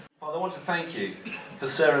Father, I want to thank you for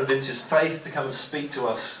Sarah and Vince's faith to come and speak to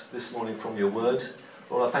us this morning from your word.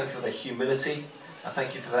 Lord, I thank you for their humility. I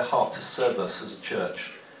thank you for their heart to serve us as a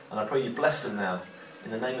church. And I pray you bless them now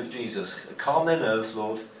in the name of Jesus. Calm their nerves,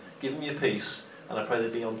 Lord. Give them your peace. And I pray they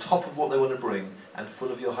be on top of what they want to bring and full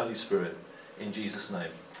of your Holy Spirit. In Jesus'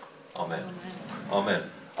 name. Amen. Amen.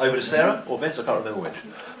 Over to Sarah or Vince, I can't remember which.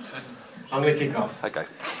 I'm going to kick off. Okay.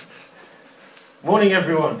 Morning,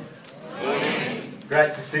 everyone. Morning.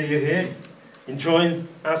 Great to see you here. Enjoying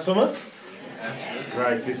our summer? Yes. It's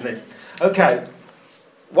great, isn't it? Okay.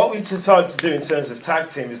 What we've decided to do in terms of tag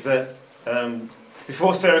team is that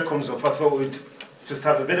before Sarah comes up, I thought we'd just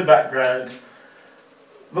have a bit of background,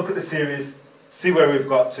 look at the series, see where we've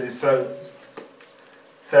got to. So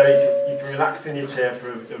you can relax in your chair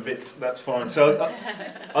for a bit, that's fine. So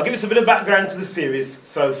I'll give us a bit of background to the series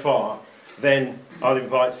so far, then I'll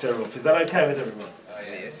invite Sarah up. Is that okay with everyone? Oh,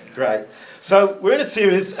 yeah. Great. So we're in a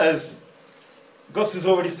series, as Gus has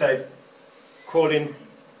already said, called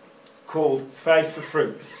Faith for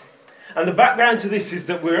Fruits. And the background to this is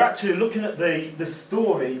that we're actually looking at the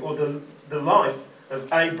story or the life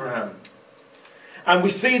of Abraham. And we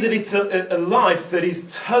see that it's a life that is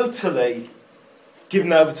totally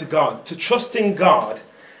given over to God, to trusting God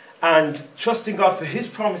and trusting God for his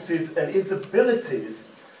promises and his abilities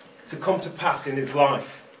to come to pass in his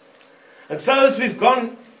life. And so as we've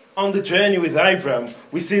gone on the journey with Abraham,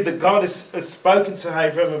 we see that God has spoken to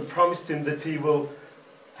Abraham and promised him that he will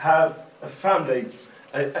have a family,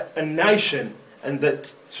 a nation, and that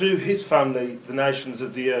through his family the nations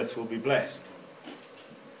of the earth will be blessed.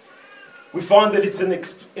 We find that it's an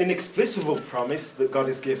inexplicable promise that God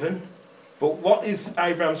has given, but what is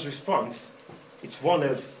Abraham's response? It's one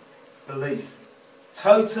of belief.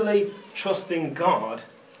 Totally trusting God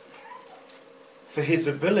for his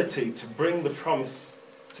ability to bring the promise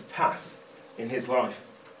to pass in his life.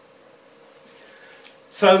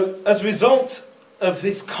 So, as a result of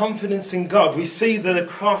this confidence in God, we see that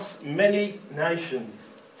across many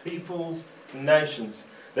nations, peoples and nations,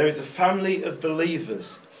 there is a family of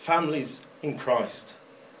believers, families in Christ.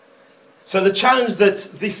 So the challenge that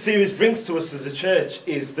this series brings to us as a church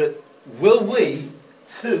is that will we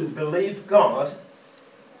too believe God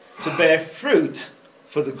to bear fruit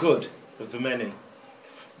for the good of the many?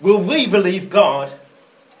 Will we believe God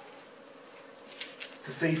to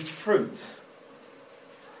see fruit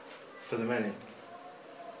for the many?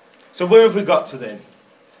 So where have we got to then?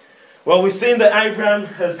 Well, we've seen that Abraham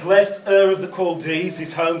has left Ur of the Chaldees,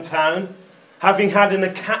 his hometown, having had an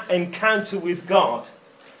encounter with God.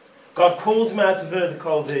 God calls him out of Ur of the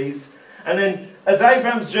Chaldees, and then as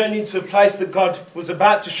Abraham's journeyed into a place that God was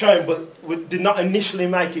about to show him but did not initially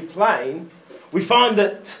make it plain, we find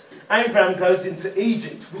that Abraham goes into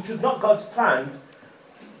Egypt, which was not God's plan,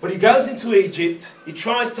 but he goes into Egypt, he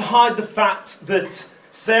tries to hide the fact that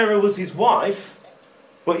Sarah was his wife,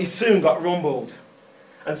 but he soon got rumbled.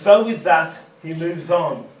 And so with that, he moves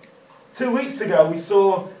on. 2 weeks ago, we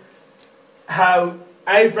saw how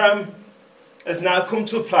Abraham has now come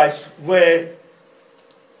to a place where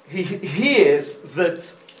he hears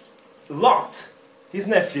that Lot, his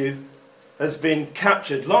nephew, has been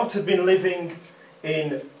captured. Lot had been living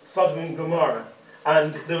in Sodom and Gomorrah,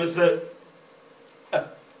 and there was a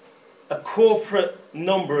corporate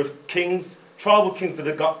number of kings, tribal kings that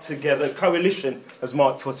had got together, a coalition, as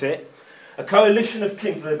Mike put it, a coalition of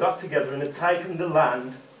kings that had got together and had taken the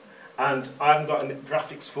land, and I haven't got any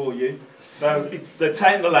graphics for you, so they're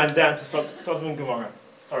taking the land down to Sodom and Gomorrah.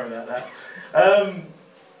 Sorry about that.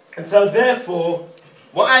 And so therefore,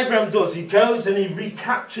 what Abraham does, he goes and he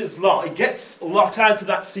recaptures Lot. He gets Lot out of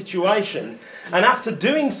that situation. And after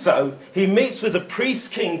doing so, he meets with a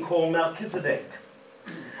priest king called Melchizedek.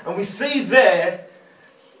 And we see there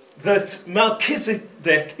that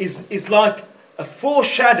Melchizedek is like a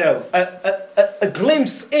foreshadow, a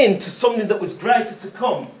glimpse into something that was greater to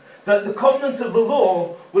come. That the covenant of the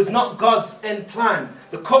law was not God's end plan.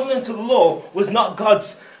 The covenant of the law was not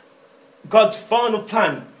God's final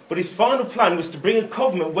plan. But his final plan was to bring a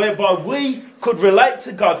covenant whereby we could relate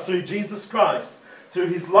to God through Jesus Christ. Through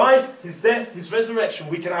his life, his death, his resurrection,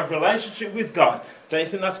 we can have a relationship with God. Don't you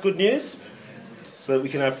think that's good news? So that we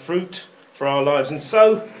can have fruit for our lives. And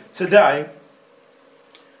so today,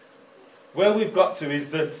 where we've got to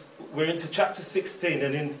is that we're into chapter 16,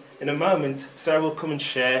 and in a moment, Sarah will come and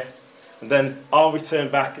share, and then I'll return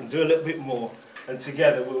back and do a little bit more, and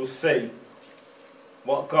together we will see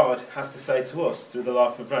what God has to say to us through the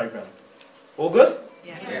life of Abraham. All good?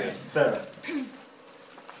 Yes. Sarah.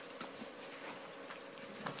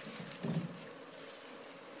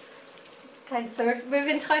 Okay, so we've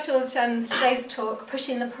entitled today's talk,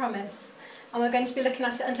 Pushing the Promise. And we're going to be looking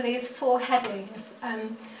at it under these 4 headings.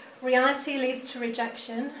 Reality leads to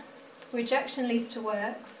rejection. Rejection leads to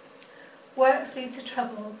works. Works leads to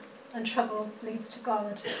trouble. And trouble leads to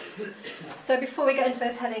God. So before we get into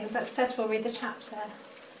those headings, let's first of all read the chapter.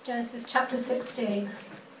 It's Genesis chapter 16.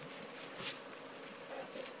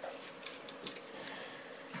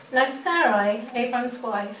 Now Sarai, Abraham's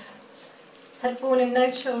wife, had borne him no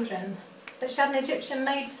children, but she had an Egyptian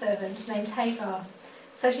maidservant named Hagar.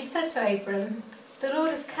 So she said to Abram, "The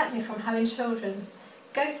Lord has kept me from having children.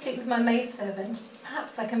 Go sleep with my maidservant.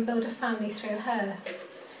 Perhaps I can build a family through her."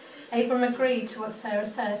 Abram agreed to what Sarah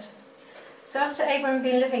said. So after Abram had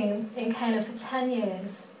been living in Canaan for 10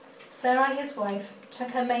 years, Sarai, his wife, took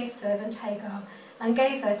her maidservant Hagar and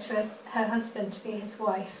gave her to her husband to be his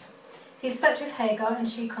wife. He slept with Hagar and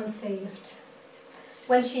she conceived.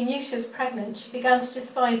 When she knew she was pregnant, she began to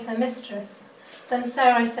despise her mistress. Then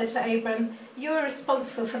Sarai said to Abram, "You are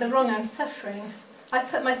responsible for the wrong I'm suffering. I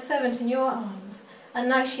put my servant in your arms, and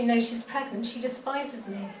now she knows she's pregnant. She despises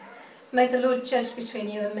me. May the Lord judge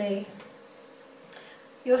between you and me."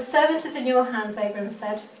 "Your servant is in your hands," Abram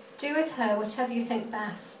said. "Do with her whatever you think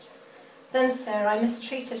best." Then Sarai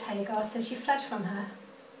mistreated Hagar, so she fled from her.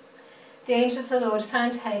 The angel of the Lord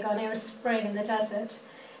found Hagar near a spring in the desert.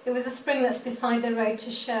 It was a spring that's beside the road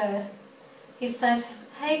to Shur. He said,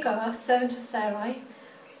 "Hagar, servant of Sarai,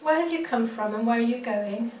 where have you come from and where are you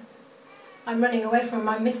going?" "I'm running away from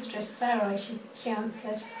my mistress, Sarai," she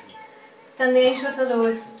answered. Then the angel of the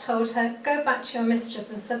Lord told her, "Go back to your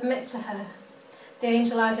mistress and submit to her." The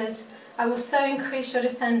angel added, "I will so increase your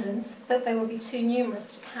descendants that they will be too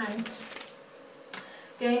numerous to count."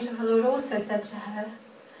 The angel of the Lord also said to her,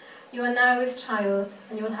 "You are now with child,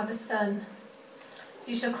 and you will have a son.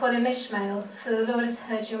 You shall call him Ishmael, for the Lord has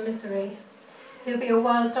heard your misery. He will be a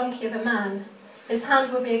wild donkey of a man. His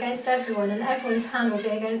hand will be against everyone, and everyone's hand will be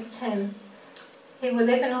against him. He will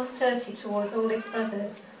live in hostility towards all his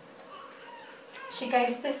brothers." She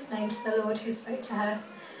gave this name to the Lord who spoke to her.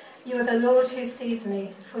 "You are the Lord who sees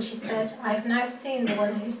me," for she said, "I have now seen the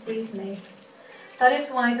one who sees me." That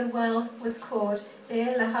is why the well was called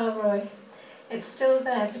Bir Lahai-roi. It's still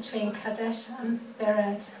there between Kadesh and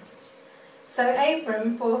Bered. So Hagar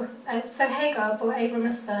bore Abram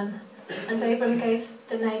a son, and Abram gave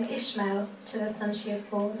the name Ishmael to the son she had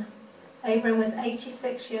born. Abram was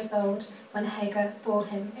 86 years old when Hagar bore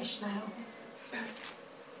him Ishmael.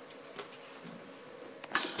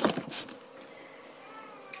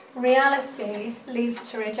 Reality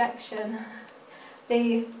leads to rejection.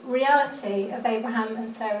 The reality of Abraham and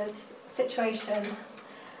Sarah's situation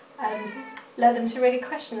led them to really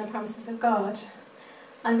question the promises of God.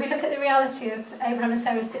 And we look at the reality of Abraham and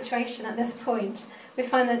Sarah's situation at this point. We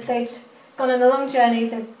find that they'd gone on a long journey,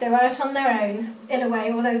 they were out on their own, in a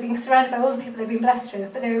way, although being surrounded by all the people they'd been blessed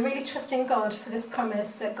with, but they were really trusting God for this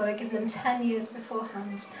promise that God had given them 10 years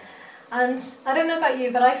beforehand. And I don't know about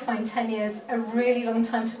you, but I find 10 years a really long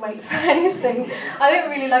time to wait for anything. I don't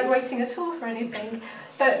really like waiting at all for anything.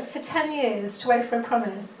 But for 10 years to wait for a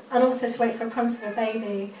promise, and also to wait for a promise of a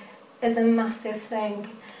baby, is a massive thing.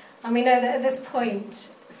 And we know that at this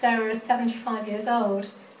point, Sarah is 75 years old,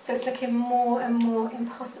 so it's looking more and more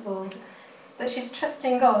impossible. But she's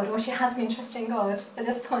trusting God, or she has been trusting God at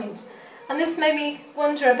this point. And this made me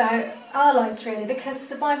wonder about our lives, really, because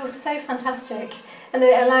the Bible's so fantastic, and that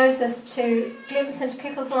it allows us to glimpse into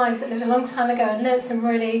people's lives that lived a long time ago and learn some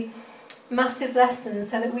really massive lessons,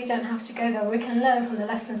 so that we don't have to go there. We can learn from the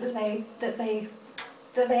lessons that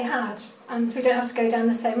they had, and we don't have to go down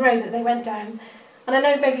the same road that they went down. And I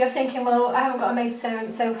know maybe you're thinking, well, I haven't got a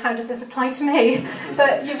maidservant, so how does this apply to me?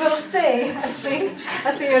 But you will see, as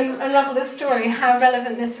we unravel this story, how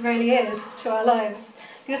relevant this really is to our lives.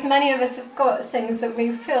 Because many of us have got things that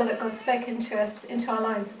we feel that God's spoken to us into our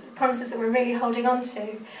lives, promises that we're really holding on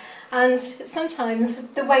to. And sometimes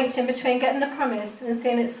the wait in between getting the promise and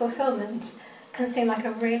seeing its fulfilment can seem like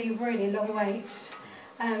a really, really long wait.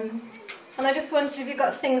 And I just wondered if you've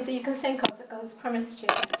got things that you can think of that God's promised you.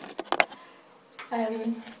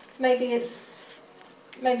 Maybe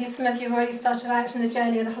some of you have already started out in the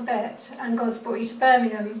journey a little bit, and God's brought you to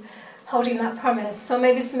Birmingham holding that promise. Or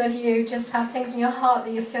maybe some of you just have things in your heart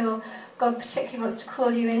that you feel God particularly wants to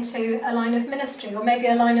call you into a line of ministry, or maybe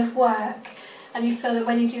a line of work, and you feel that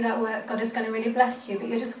when you do that work, God is going to really bless you, but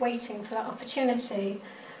you're just waiting for that opportunity.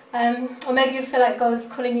 Or maybe you feel like God's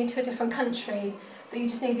calling you to a different country, but you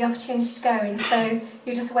just need the opportunity to go, and so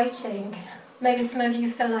you're just waiting. Maybe some of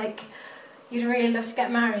you feel like you'd really love to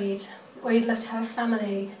get married, or you'd love to have a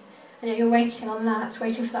family, and yet you're waiting on that,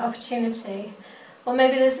 waiting for that opportunity. Or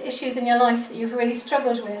maybe there's issues in your life that you've really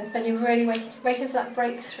struggled with, and you're really waiting for that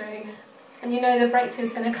breakthrough. and you know the breakthrough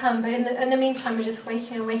is going to come, but in the meantime we're just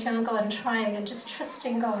waiting and waiting on God and trying and just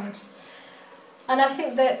trusting God. And I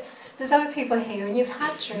think that there's other people here, and you've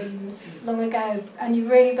had dreams long ago, and you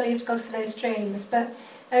really believed God for those dreams, but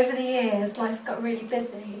over the years life's got really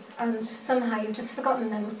busy, and somehow you've just forgotten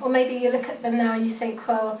them. Or maybe you look at them now and you think,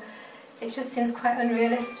 well, it just seems quite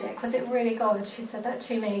unrealistic. Was it really God who said that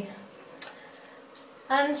to me?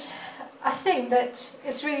 And I think that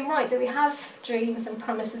it's really right that we have dreams and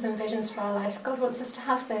promises and visions for our life. God wants us to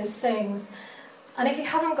have those things. And if you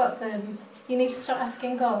haven't got them, you need to start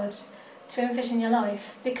asking God to envision your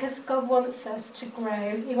life, because God wants us to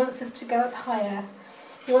grow. He wants us to go up higher.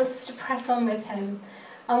 He wants us to press on with him.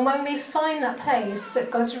 And when we find that place that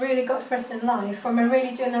God's really got for us in life, when we're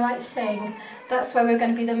really doing the right thing, that's where we're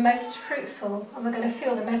going to be the most fruitful and we're going to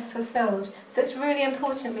feel the most fulfilled. So it's really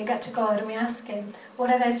important we get to God and we ask him, what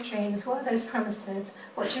are those dreams? What are those promises?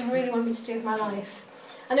 What do you really want me to do with my life?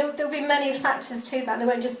 And there'll be many factors to that. There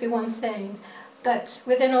won't just be one thing. But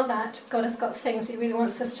within all that, God has got things he really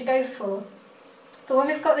wants us to go for. But when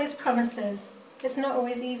we've got these promises, it's not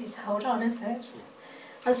always easy to hold on, is it?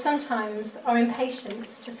 And sometimes our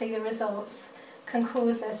impatience to see the results can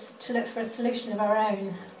cause us to look for a solution of our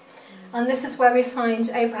own. And this is where we find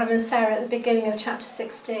Abraham and Sarah at the beginning of chapter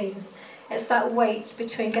 16. It's that wait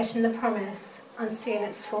between getting the promise and seeing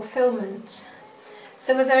its fulfilment.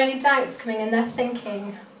 So were there any doubts coming in their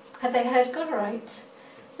thinking? Had they heard God right?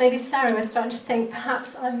 Maybe Sarah was starting to think,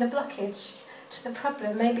 perhaps I'm the blockage to the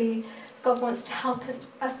problem. Maybe God wants to help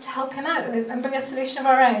us to help him out and bring a solution of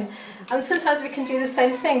our own. And sometimes we can do the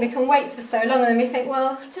same thing. We can wait for so long and then we think,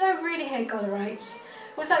 well, did I really hear God right?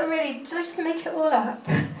 Was that really, did I just make it all up?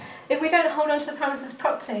 If we don't hold on to the promises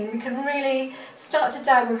properly, we can really start to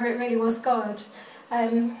doubt whether it really was God.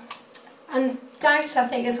 And doubt, I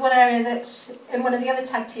think, is one area that, in one of the other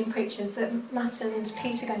tag team preachers that Matt and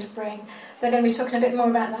Pete are going to bring, they're going to be talking a bit more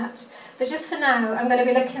about that. But just for now, I'm going to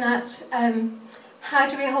be looking at how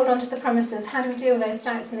do we hold on to the promises? How do we deal with those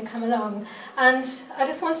doubts when they come along? And I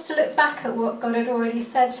just wanted to look back at what God had already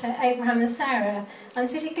said to Abraham and Sarah. And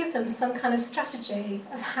did he give them some kind of strategy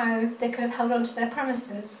of how they could have held on to their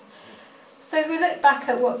promises? So if we look back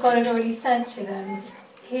at what God had already said to them,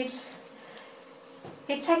 He'd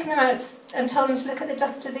taken them out and told them to look at the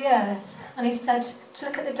dust of the earth. And he said to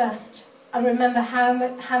look at the dust and remember how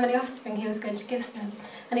many offspring he was going to give them.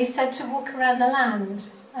 And he said to walk around the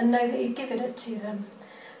land and know that he'd given it to them.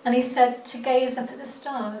 And he said to gaze up at the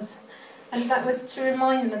stars. And that was to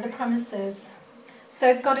remind them of the promises.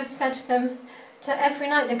 So God had said to them, to every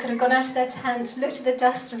night they could have gone out of their tent, looked at the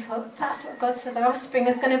dust and thought, that's what God says our offspring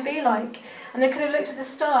is going to be like. And they could have looked at the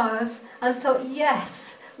stars and thought,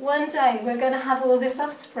 yes, one day we're going to have all this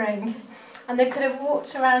offspring. And they could have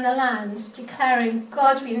walked around the land declaring,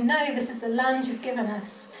 God, we know this is the land you've given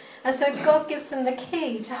us. And so God gives them the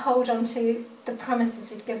key to hold on to the promises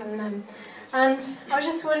he'd given them. And I was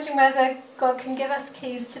just wondering whether God can give us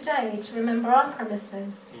keys today to remember our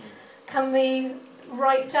promises. Can we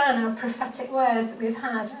write down our prophetic words that we've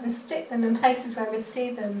had and stick them in places where we'd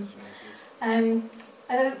see them? Are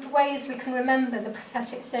there ways we can remember the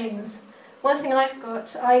prophetic things? One thing I've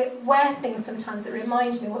got, I wear things sometimes that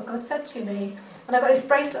remind me what God said to me. And I've got this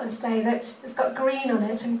bracelet on today that has got green on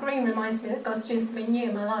it, and green reminds me that God's doing something new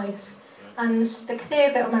in my life. And the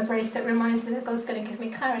clear bit on my bracelet reminds me that God's going to give me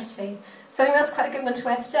clarity. So I think that's quite a good one to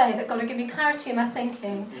wear today, that God will give me clarity in my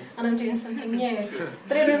thinking, and I'm doing something new.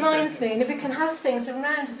 But it reminds me, and if we can have things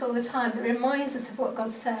around us all the time that reminds us of what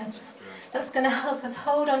God said, that's going to help us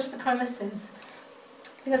hold on to the promises.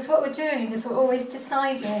 Because what we're doing is we're always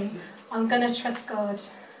deciding, I'm going to trust God.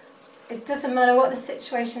 It doesn't matter what the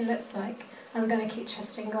situation looks like, I'm going to keep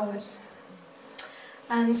trusting God.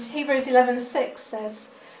 And Hebrews 11:6 says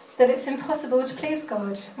that it's impossible to please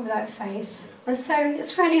God without faith. And so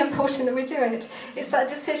it's really important that we do it. It's that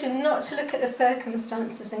decision not to look at the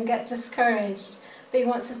circumstances and get discouraged, but he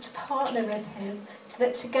wants us to partner with him so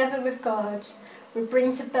that together with God we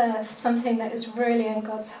bring to birth something that is really in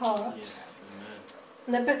God's heart. Yes.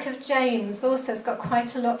 And the book of James also has got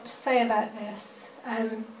quite a lot to say about this.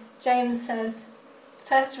 James says,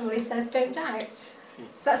 first of all, he says, don't doubt.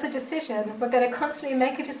 So that's a decision. We're going to constantly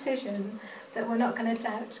make a decision that we're not going to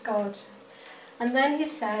doubt God. And then he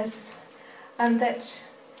says that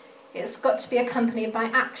it's got to be accompanied by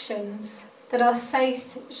actions, that our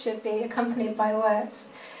faith should be accompanied by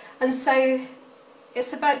works. And so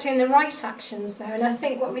it's about doing the right actions there. And I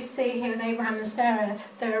think what we see here with Abraham and Sarah,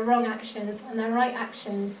 there are wrong actions and there are right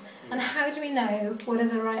actions. And how do we know what are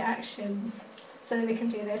the right actions so that we can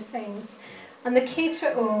do those things? And the key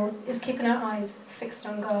to it all is keeping our eyes fixed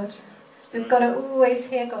on God. We've got to always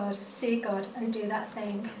hear God, see God, and do that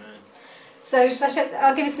thing. So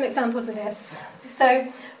I'll give you some examples of this.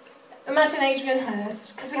 So imagine Adrian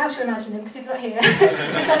Hurst, because we have to imagine him because he's not here.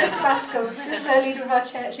 He's on a sabbatical. This is the leader of our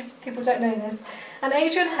church, if people don't know this. And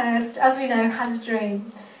Adrian Hurst, as we know, has a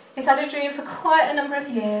dream. He's had a dream for quite a number of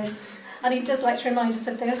years, and he does like to remind us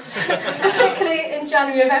of this, particularly in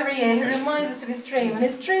January of every year. He reminds us of his dream, and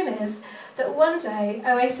his dream is that one day,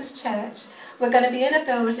 Oasis Church, we're going to be in a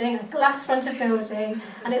building, a glass-fronted building,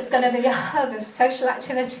 and it's going to be a hub of social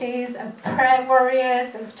activities, of prayer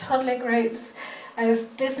warriors, of toddler groups,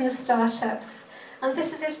 of business startups. And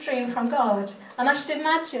this is his dream from God. And I should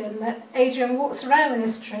imagine that Adrian walks around with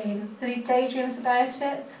this dream, that he daydreams about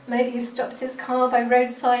it. Maybe he stops his car by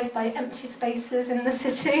roadsides, by empty spaces in the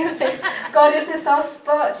city and thinks, God, is this our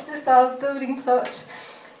spot? Is this our building plot?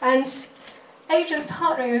 And Adrian's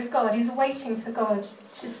partnering with God. He's waiting for God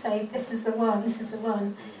to say, this is the one, this is the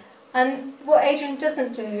one. And what Adrian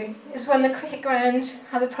doesn't do is when the cricket ground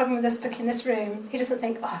have a problem with us booking this room, he doesn't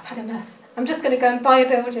think, oh, I've had enough. I'm just going to go and buy a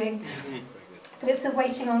building. But it's a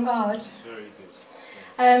waiting on God. Very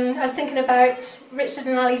good. I was thinking about Richard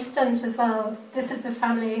and Ali Stunt as well. This is the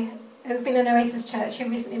family who've been in Oasis Church who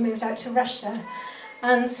recently moved out to Russia.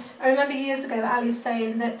 And I remember years ago Ali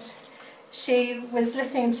saying that she was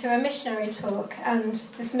listening to a missionary talk, and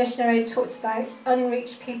this missionary talked about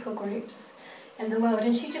unreached people groups in the world,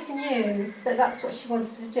 and she just knew that that's what she wanted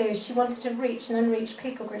to do. She wanted to reach an unreached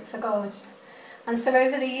people group for God. And so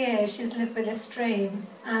over the years she's lived with this dream,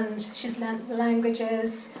 and she's learnt the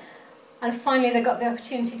languages, and finally they got the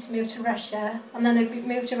opportunity to move to Russia, and then they've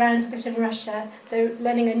moved around a bit in Russia. They're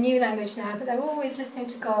learning a new language now, but they're always listening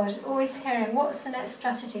to God, always hearing what's the next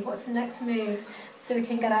strategy, what's the next move, so we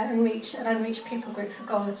can get out and reach an unreached people group for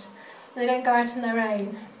God. They don't go out on their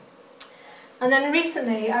own. And then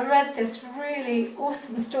recently I read this really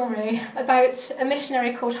awesome story about a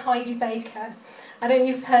missionary called Heidi Baker. I don't know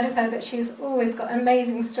if you've heard of her, but she's always got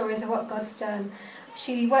amazing stories of what God's done.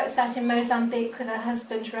 She works out in Mozambique with her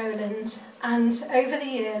husband Roland, and over the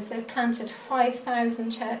years they've planted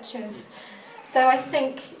 5,000 churches. So I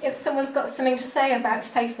think if someone's got something to say about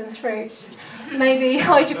faith and fruit, maybe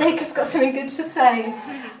Heidi Baker's got something good to say.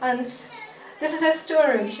 And this is her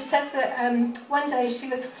story. She says that one day she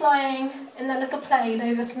was flying in a little plane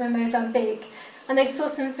over some of Mozambique, and they saw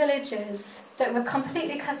some villages that were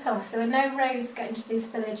completely cut off. There were no roads getting to these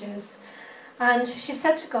villages. And she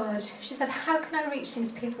said to God, she said, how can I reach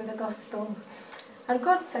these people with the gospel? And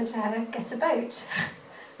God said to her, get a boat.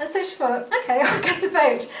 And so she thought, okay, I'll get a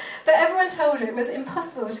boat. But everyone told her it was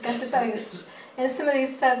impossible to get a boat. In some of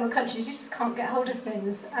these third world countries, you just can't get hold of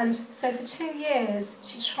things. And so for 2 years,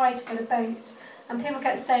 she tried to get a boat. And people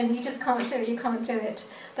kept saying, you just can't do it, you can't do it.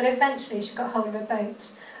 But eventually she got hold of a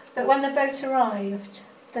boat. But when the boat arrived,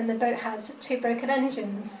 then the boat had 2 broken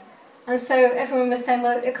engines. And so everyone was saying,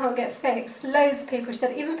 well, it can't get fixed. Loads of people, she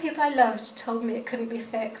said, even people I loved told me it couldn't be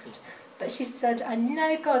fixed. But she said, I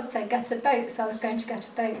know God said get a boat, so I was going to get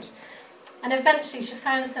a boat. And eventually she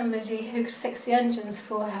found somebody who could fix the engines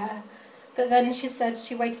for her. But then she said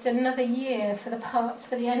she waited another year for the parts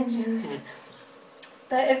for the engines.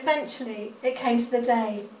 But eventually it came to the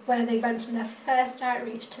day where they went on their first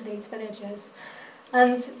outreach to these villages.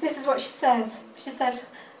 And this is what she says. She said,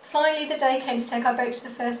 finally the day came to take our boat to the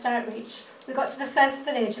first outreach. We got to the first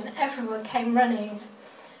village and everyone came running.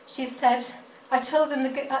 She said, I told them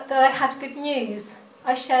that I had good news.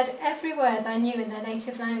 I shared every word I knew in their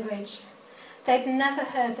native language. They'd never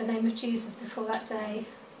heard the name of Jesus before that day.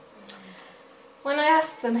 When I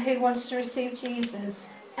asked them who wanted to receive Jesus,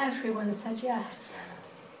 everyone said yes.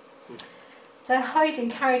 So Heidi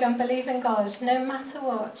carried on believing God no matter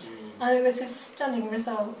what, and it was with stunning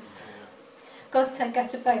results. God said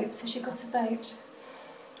get a boat, so she got a boat.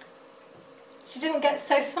 She didn't get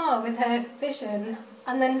so far with her vision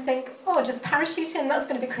and then think, oh, just parachute in, that's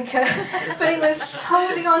going to be quicker. But it was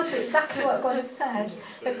holding on to exactly what God had said.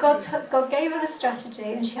 But God gave her the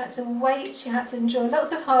strategy, and she had to wait, she had to endure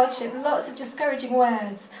lots of hardship, lots of discouraging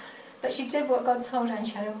words. But she did what God told her, and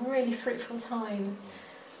she had a really fruitful time.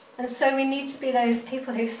 And so we need to be those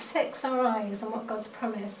people who fix our eyes on what God's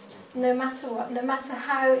promised, no matter what, no matter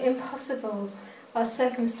how impossible our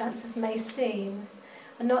circumstances may seem,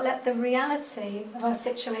 and not let the reality of our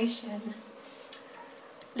situation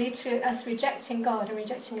lead to us rejecting God and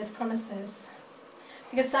rejecting His promises.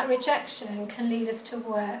 Because that rejection can lead us to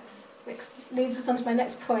works, which leads us on to my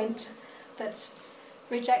next point, that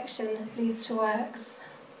rejection leads to works.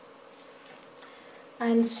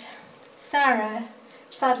 And Sarah,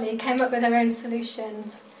 sadly, came up with her own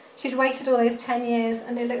solution. She'd waited all those 10 years,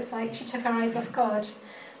 and it looks like she took her eyes off God.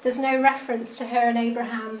 There's no reference to her and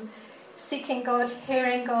Abraham seeking God,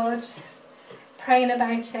 hearing God, praying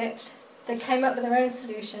about it. they came up with their own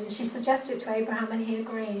solution. She suggested it to Abraham and he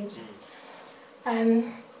agreed.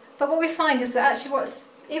 But what we find is that actually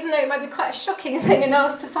even though it might be quite a shocking thing in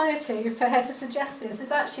our society for her to suggest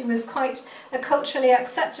this actually was quite a culturally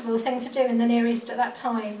acceptable thing to do in the Near East at that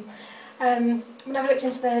time. When I've looked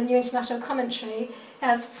into the New International Commentary, it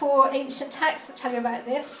has 4 ancient texts that tell you about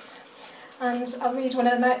this. And I'll read one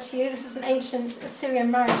of them out to you. This is an ancient Assyrian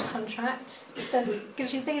marriage contract. It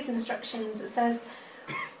gives you these instructions. It says,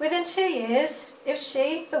 within 2 years, if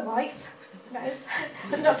she, the wife,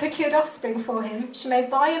 has not procured offspring for him, she may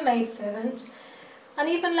buy a maidservant, and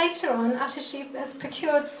even later on, after she has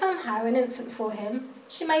procured somehow an infant for him,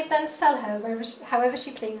 she may then sell her however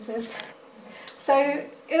she pleases. So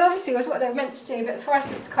it obviously was what they were meant to do, but for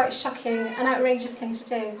us it's quite shocking, an outrageous thing to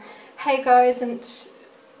do. Hagar hasn't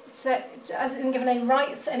given any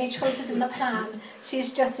rights, any choices in the plan.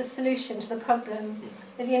 She's just a solution to the problem.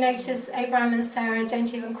 If you notice, Abraham and Sarah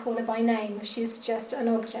don't even call her by name. She's just an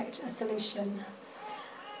object, a solution.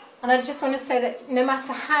 And I just want to say that no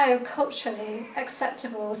matter how culturally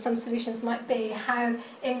acceptable some solutions might be, how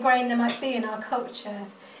ingrained they might be in our culture,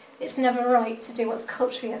 it's never right to do what's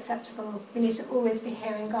culturally acceptable. We need to always be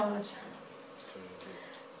hearing God.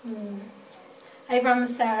 Abraham and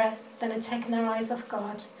Sarah then had taken their eyes off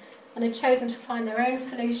God and had chosen to find their own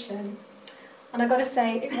solution. And I've got to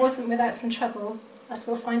say, it wasn't without some trouble, as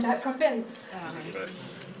we'll find out from Vince.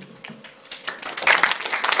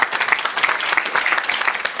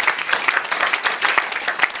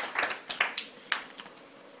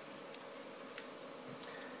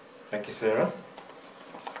 Thank you, Sarah.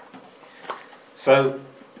 So,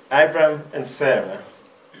 Abraham and Sarah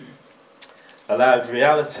allowed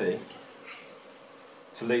reality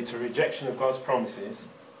to lead to rejection of God's promises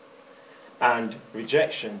and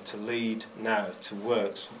rejection to lead now to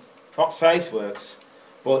works. Not faith works,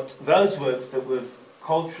 but those works that was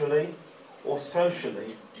culturally or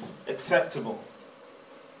socially acceptable.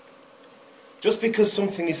 Just because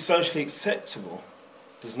something is socially acceptable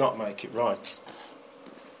does not make it right.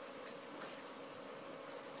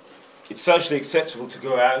 It's socially acceptable to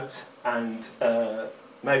go out and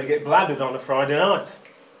maybe get bladdered on a Friday night.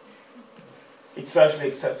 It's socially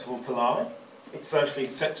acceptable to lie. It's socially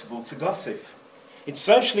acceptable to gossip. It's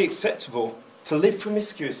socially acceptable to live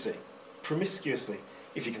promiscuously,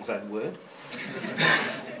 if you can say the word.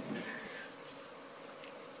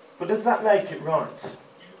 But does that make it right?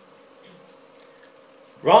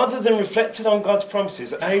 Rather than reflected on God's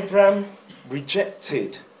promises, Abraham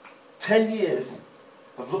rejected 10 years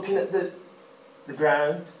of looking at the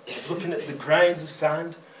ground, of looking at the grains of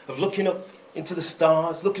sand, of looking up into the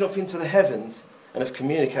stars, looking up into the heavens, and of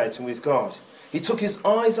communicating with God. He took his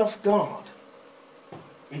eyes off God.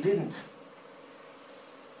 He didn't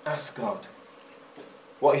ask God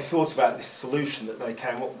what he thought about this solution that they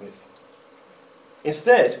came up with.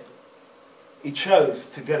 Instead, he chose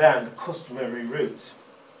to go down the customary route.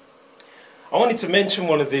 I wanted to mention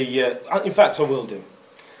one of the... in fact, I will do.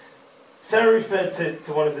 Sarah referred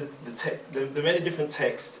to one of the many different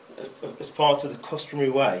texts as part of the customary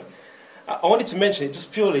way. I wanted to mention it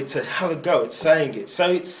just purely to have a go at saying it.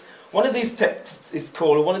 So it's one of these texts is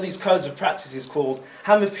called, or one of these codes of practice is called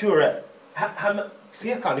Hamapura.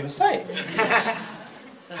 See, I can't even say it.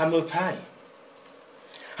 Hamapay.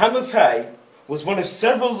 Hamapay was one of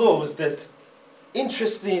several laws that,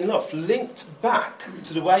 interestingly enough, linked back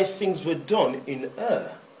to the way things were done in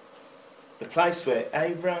Ur, the place where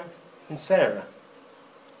Abraham and Sarah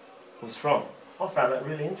was from. I found that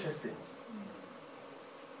really interesting.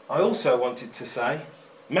 I also wanted to say,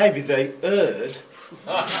 maybe they erred.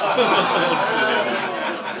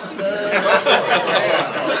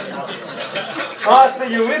 So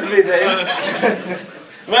you're with me then.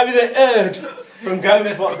 Maybe they erred from going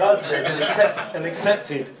with what God said and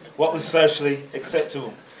accepted what was socially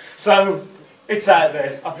acceptable. So it's out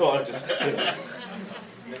there. I thought I'd just...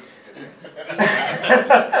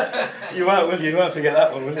 You won't, will you? You won't forget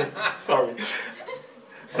that one, will you? Sorry.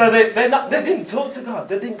 So they didn't talk to God.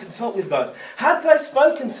 They didn't consult with God. Had they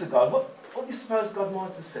spoken to God, what do you suppose God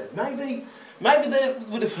might have said? Maybe they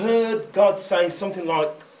would have heard God say something like,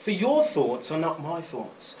 "For your thoughts are not my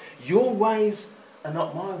thoughts. Your ways are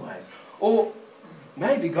not my ways." Or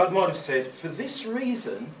maybe God might have said, "For this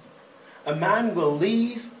reason, a man will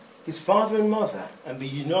leave his father and mother and be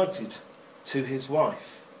united to his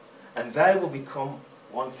wife, and they will become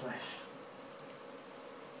one flesh."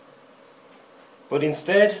 But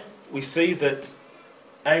instead, we see that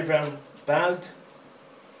Abraham bowed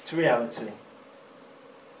to reality,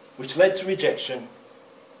 which led to rejection.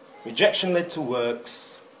 Rejection led to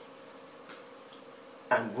works,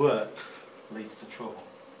 and works leads to trouble.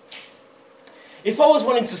 If I was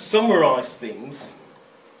wanting to summarise things,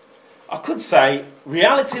 I could say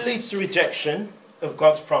reality leads to rejection of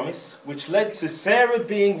God's promise, which led to Sarah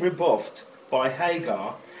being rebuffed by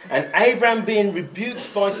Hagar and Abraham being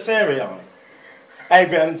rebuked by Sarai.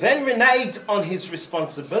 Abraham then reneged on his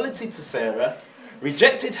responsibility to Sarah,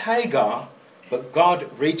 rejected Hagar, but God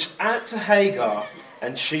reached out to Hagar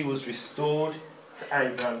and she was restored to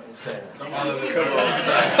Abraham and Sarah. Come on. You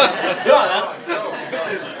like that?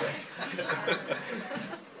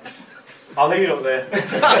 I'll leave it up there.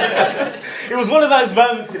 It was one of those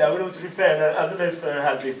moments, when I was preparing, I don't know if Sarah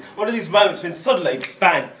had this, one of these moments when suddenly,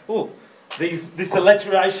 bang, this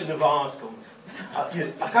alliteration of ours comes.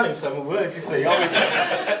 I can't even say my words, you see,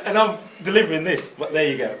 and I'm delivering this, but there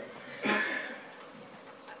you go.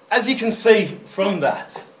 As you can see from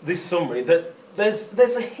this summary, that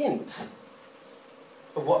there's a hint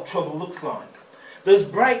of what trouble looks like. There's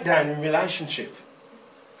breakdown in relationship.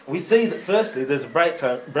 We see that firstly there's a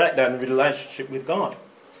breakdown in relationship with God,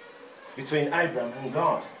 between Abraham and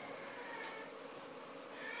God.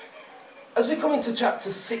 As we come into chapter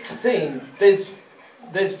 16, there's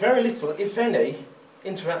very little, if any,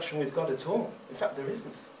 interaction with God at all. In fact, there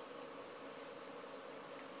isn't.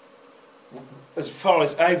 As far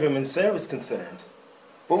as Abraham and Sarah is concerned.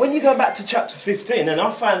 But when you go back to chapter 15, and I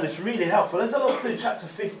found this really helpful, as I look through chapter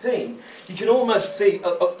 15, you can almost see,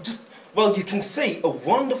 you can see a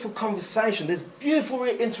wonderful conversation. There's beautiful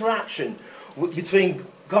interaction between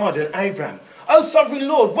God and Abraham. Oh, sovereign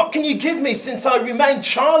Lord, what can you give me since I remain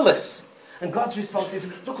childless? And God's response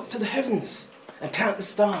is, look up to the heavens and count the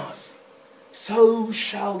stars. So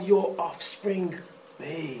shall your offspring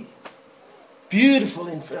be. Beautiful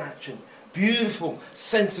interaction, beautiful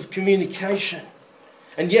sense of communication.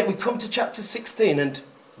 And yet we come to chapter 16 and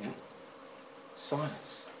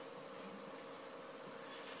silence.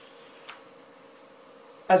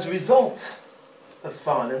 As a result of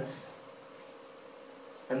silence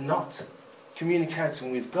and not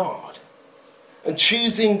communicating with God and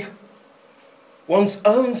choosing one's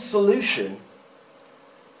own solution,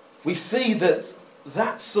 we see that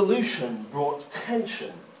solution brought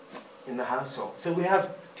tension in the household. So we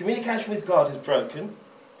have communication with God is broken,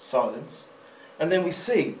 silence, and then we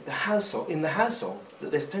see in the household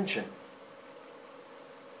that there's tension.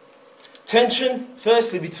 Tension,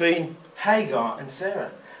 firstly, between Hagar and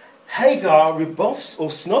Sarah. Hagar rebuffs or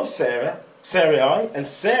snubs Sarai, and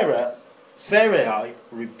Sarai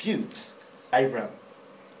rebukes Abraham.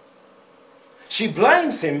 She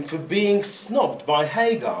blames him for being snubbed by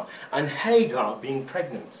Hagar and Hagar being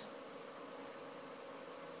pregnant.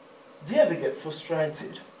 Do you ever get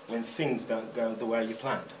frustrated when things don't go the way you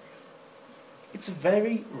planned? It's a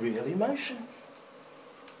very real emotion.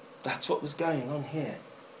 That's what was going on here.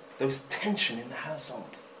 There was tension in the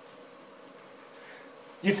household.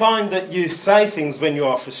 You find that you say things when you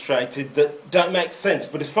are frustrated that don't make sense,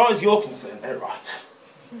 but as far as you're concerned, they're right.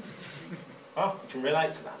 Oh, you can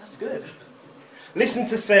relate to that. That's good. Listen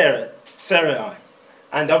to Sarai,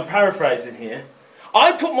 and I'm paraphrasing here.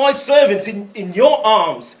 I put my servant in your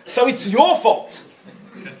arms, so it's your fault.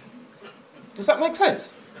 Does that make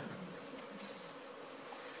sense?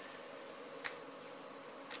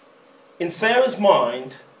 In Sarah's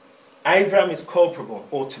mind, Abraham is culpable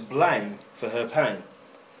or to blame for her pain.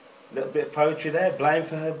 A little bit of poetry there, blame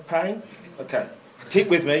for her pain. Okay, keep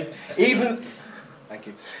with me. Thank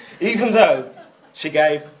you. Even though she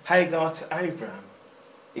gave Hagar to Abraham,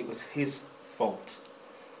 it was his fault.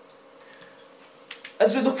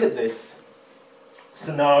 As we look at this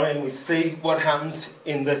scenario and we see what happens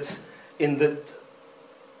in that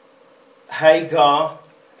Hagar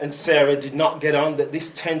and Sarah did not get on, that this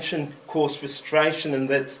tension caused frustration and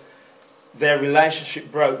that their relationship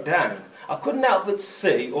broke down, I couldn't help but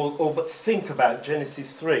see or but think about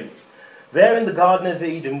Genesis 3. There in the Garden of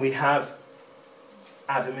Eden we have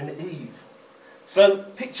Adam and Eve. So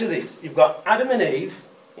picture this. You've got Adam and Eve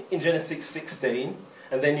in Genesis 16,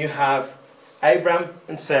 and then you have Abraham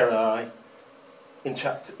and Sarai in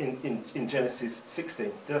Genesis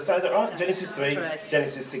 16. Did I say that right? Genesis 3, right.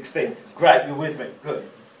 Genesis 16. Great, you're with me. Good.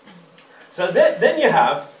 So then you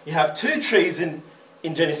have two trees in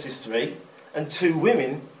Genesis 3 and two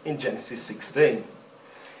women in Genesis 16.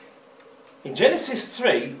 In Genesis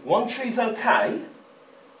 3, one tree's okay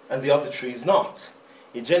and the other tree's not.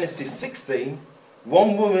 In Genesis 16,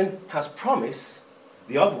 one woman has promise,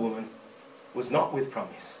 the other woman was not with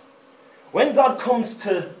promise. When God comes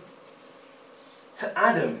to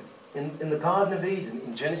Adam in the Garden of Eden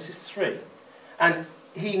in Genesis 3, and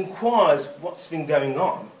he inquires what's been going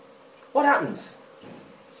on, what happens?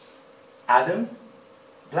 Adam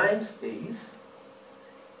blames Eve,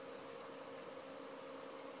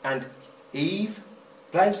 and Eve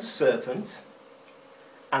blames the serpent,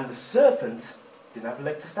 and the serpent didn't have a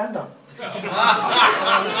leg to stand on.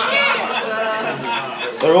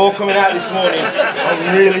 They're all coming out this morning.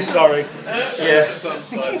 I'm really sorry. Yeah.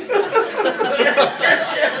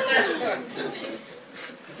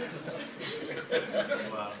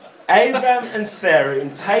 Abraham and Sarah,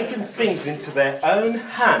 in taking things into their own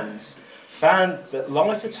hands, found that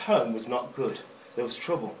life at home was not good. There was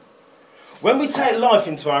trouble. When we take life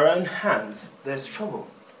into our own hands, there's trouble.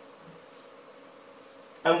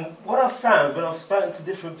 And what I've found when I've spoken to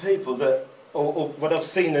different people, or what I've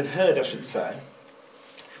seen and heard, I should say,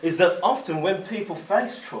 is that often when people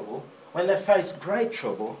face trouble, when they face great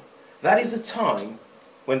trouble, that is a time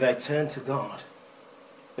when they turn to God.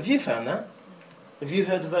 Have you found that? Have you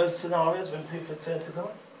heard of those scenarios when people turn to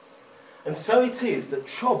God? And so it is that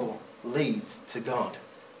trouble leads to God.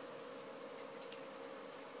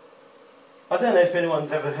 I don't know if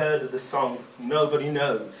anyone's ever heard of the song Nobody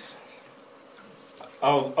Knows.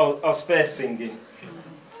 I'll spare singing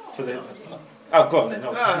for the... Oh, go on then.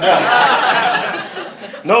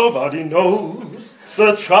 Nobody knows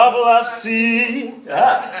the trouble I've seen.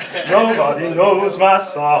 Nobody knows my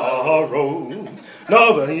sorrow.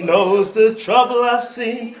 Nobody knows the trouble I've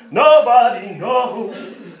seen. Nobody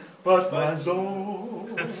knows but my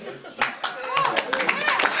Lord.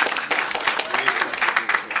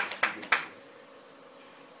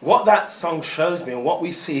 What that song shows me and what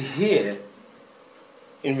we see here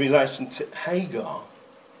in relation to Hagar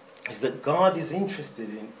is that God is interested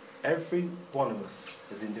in every one of us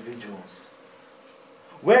as individuals.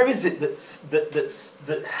 Where is it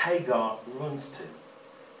that Hagar runs to?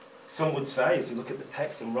 Some would say, as you look at the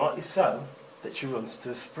text, and rightly so, that she runs to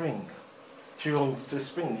a spring. She runs to a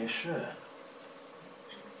spring near Shur.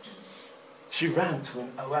 She ran to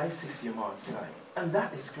an oasis, you might say. And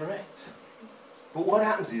that is correct. But what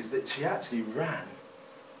happens is that she actually ran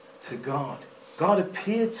to God. God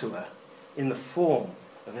appeared to her in the form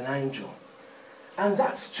of an angel. And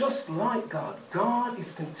that's just like God. God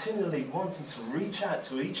is continually wanting to reach out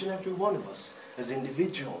to each and every one of us as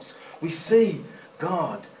individuals. We see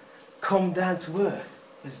God come down to earth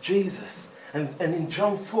as Jesus. And in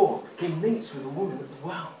John 4, he meets with a woman at the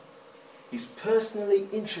well. He's personally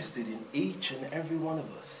interested in each and every one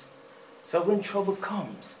of us. So when trouble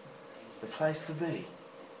comes, the place to be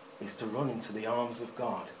is to run into the arms of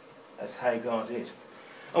God, as Hagar did.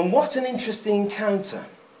 And what an interesting encounter.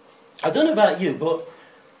 I don't know about you, but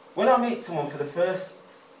when I meet someone for the first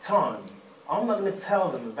time, I'm not going to tell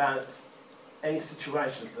them about any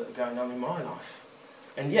situations that are going on in my life.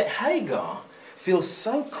 And yet Hagar feels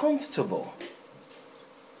so comfortable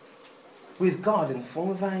with God in the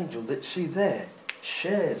form of an angel that she there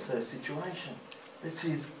shares her situation, that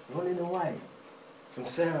she's running away from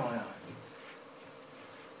Sarai.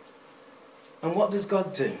 And what does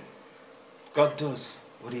God do? God does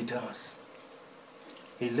what he does.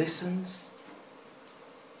 He listens,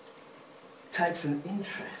 takes an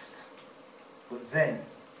interest, but then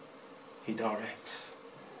he directs.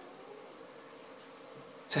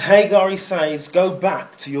 To Hagar he says, go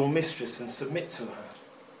back to your mistress and submit to her.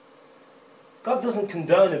 God doesn't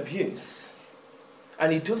condone abuse,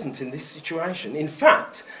 and he doesn't in this situation. In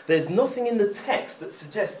fact, there's nothing in the text that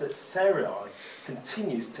suggests that Sarai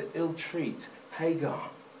continues to ill-treat Hagar.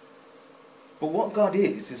 But what God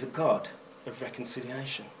is a God of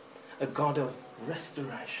reconciliation, a God of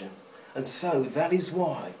restoration. And so that is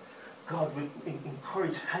why God would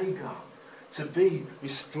encourage Hagar to be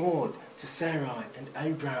restored to Sarai and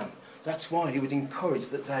Abraham. That's why he would encourage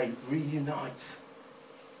that they reunite.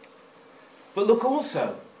 But look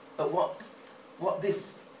also at what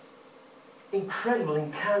this incredible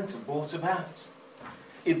encounter brought about.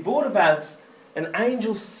 It brought about an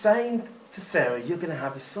angel saying to Sarah, you're going to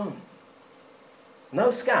have a son. No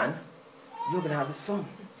scan, you're going to have a son.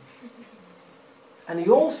 And he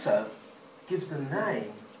also gives the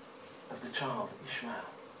name of the child, Ishmael.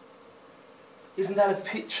 Isn't that a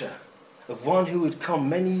picture of one who would come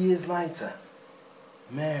many years later?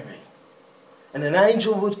 Mary. And an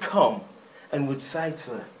angel would come and would say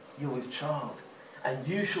to her, you're with child, and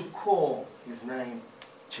you shall call his name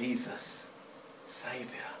Jesus, Saviour.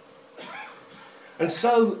 And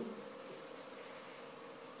so,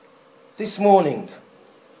 this morning,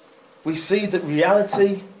 we see that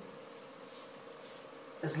reality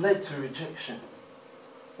has led to rejection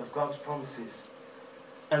of God's promises.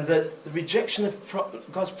 And that the rejection of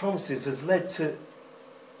God's promises has led to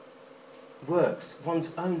works,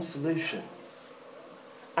 one's own solution.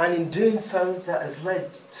 And in doing so, that has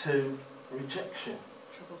led to rejection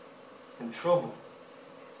and trouble.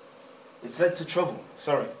 It's led to trouble,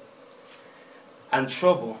 and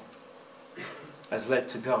trouble has led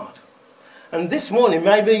to God. And this morning,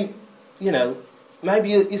 maybe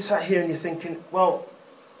you sat here and you're thinking, well,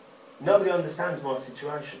 nobody understands my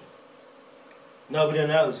situation. Nobody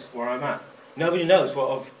knows where I'm at. Nobody knows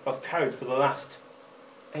what I've carried for the last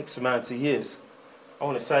X amount of years. I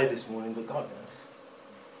want to say this morning that God knows.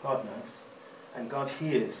 God knows. And God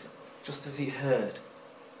hears, just as he heard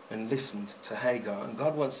and listened to Hagar. And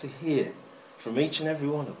God wants to hear from each and every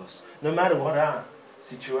one of us, no matter what our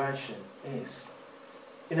situation is.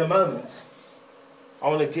 In a moment, I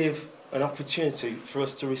want to give an opportunity for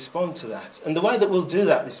us to respond to that. And the way that we'll do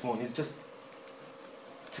that this morning is just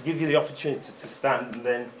to give you the opportunity to stand, and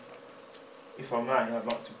then, if I may, I'd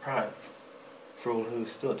like to pray for all who have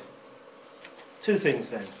stood. Two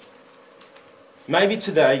things then. Maybe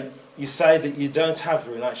today you say that you don't have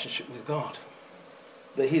a relationship with God,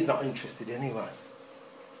 that he's not interested anyway.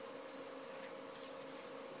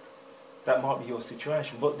 That might be your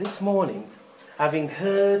situation. But this morning, having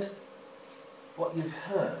heard what you've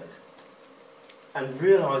heard and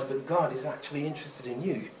realised that God is actually interested in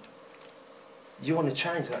you, you want to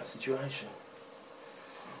change that situation.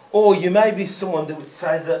 Or you may be someone that would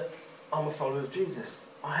say that I'm a follower of Jesus.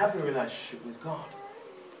 I have a relationship with God.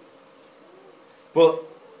 But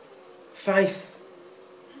faith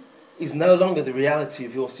is no longer the reality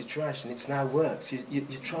of your situation. It's now works. You're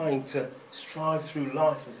trying to strive through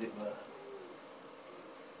life, as it were.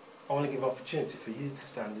 I want to give opportunity for you to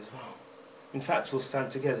stand as well. In fact, we'll stand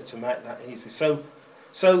together to make that easy. So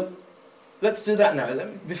let's do that now.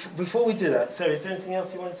 Before we do that, Sarah, is there anything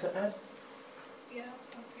else you wanted to add? Yeah,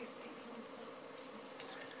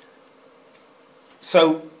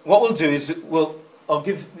 So what we'll do is I'll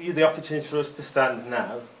give you the opportunity for us to stand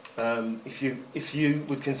now. If you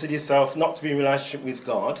would consider yourself not to be in a relationship with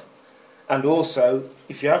God, and also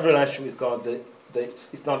if you have a relationship with God that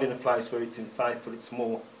it's not in a place where it's in faith, but it's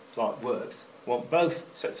more like works. I want both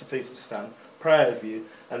sets of people to stand, pray over you,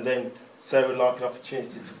 and then Sarah would like an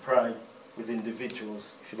opportunity to pray with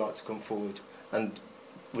individuals if you'd like to come forward. And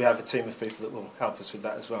we have a team of people that will help us with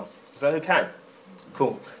that as well. Is that okay?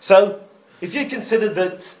 Cool. So if you consider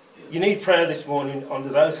that you need prayer this morning under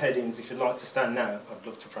those headings, if you'd like to stand now, I'd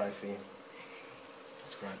love to pray for you.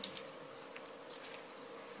 That's great.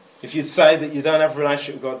 If you'd say that you don't have a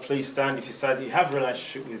relationship with God, please stand. If you say that you have a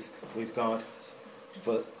relationship with God,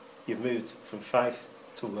 but you've moved from faith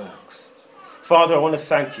to works. Father, I want to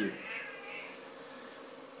thank you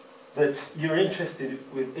that you're interested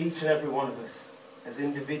with each and every one of us as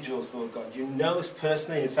individuals, Lord God. You know us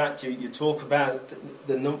personally. In fact, you talk about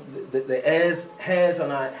the hairs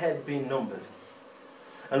on our head being numbered.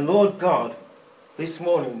 And Lord God, this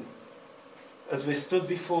morning, as we stood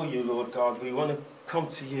before you, Lord God, we want to come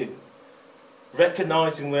to you,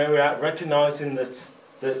 recognising where we're at, recognising that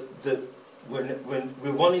when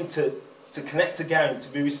we're wanting to connect again, to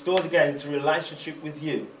be restored again to relationship with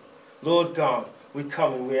you, Lord God, we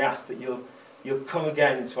come and we ask that you'll come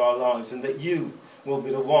again into our lives, and that you will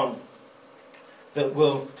be the one that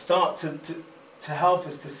will start to help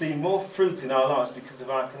us to see more fruit in our lives because of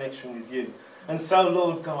our connection with you. And so,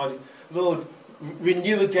 Lord God, Lord,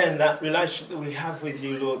 renew again that relationship that we have with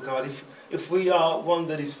you, Lord God. If we are one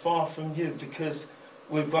that is far from you because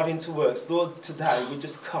we've got into works, Lord, today we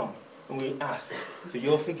just come and we ask for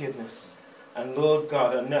your forgiveness. And Lord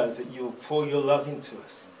God, I know that you will pour your love into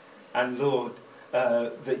us. And Lord,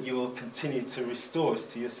 that you will continue to restore us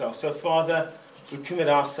to yourself. So Father, we commit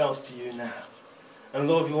ourselves to you now. And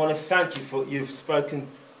Lord, we want to thank you for what you've spoken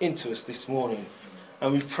into us this morning.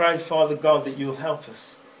 And we pray, Father God, that you'll help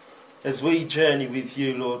us as we journey with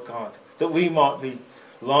you, Lord God, that we might be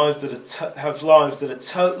lives that have lives that are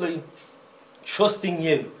totally trusting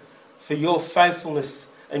you for your faithfulness,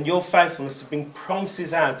 and your faithfulness to bring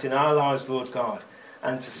promises out in our lives, Lord God,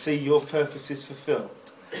 and to see your purposes fulfilled,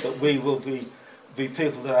 that we will be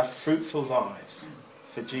people that have fruitful lives.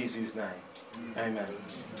 For Jesus' name, amen.